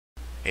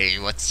Hey,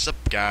 what's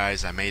up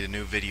guys? I made a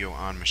new video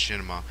on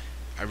Machinima.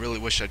 I really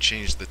wish I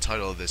changed the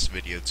title of this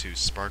video to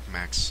Spark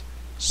Max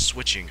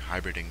Switching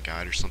Hybriding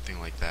Guide or something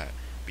like that,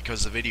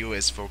 because the video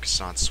is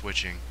focused on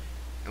switching,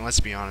 and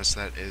let's be honest,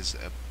 that is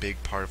a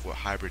big part of what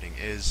hybriding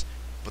is,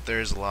 but there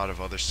is a lot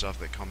of other stuff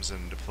that comes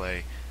into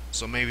play,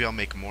 so maybe I'll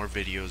make more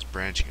videos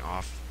branching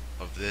off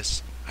of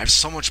this. I have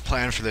so much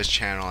planned for this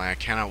channel and I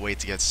cannot wait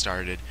to get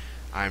started.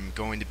 I'm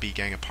going to be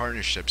getting a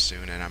partnership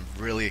soon and I'm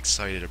really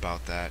excited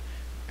about that,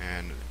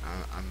 and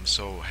I'm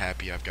so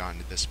happy I've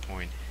gotten to this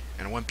point.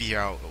 And I wouldn't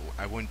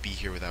be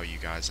here without you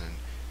guys. And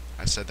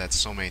I've said that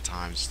so many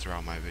times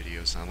throughout my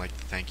videos. And I'd like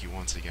to thank you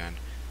once again.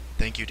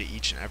 Thank you to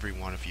each and every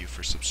one of you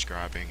for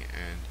subscribing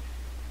and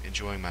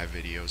enjoying my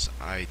videos.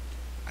 I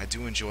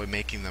do enjoy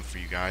making them for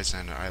you guys,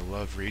 and I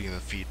love reading the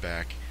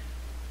feedback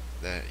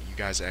that you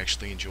guys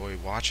actually enjoy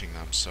watching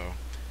them. So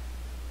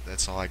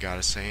that's all I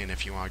gotta say. And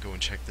if you want to go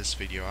and check this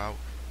video out,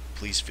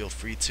 please feel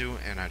free to,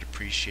 and I'd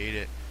appreciate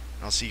it.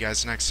 I'll see you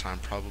guys next time,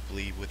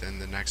 probably within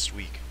the next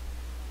week.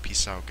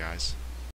 Peace out, guys.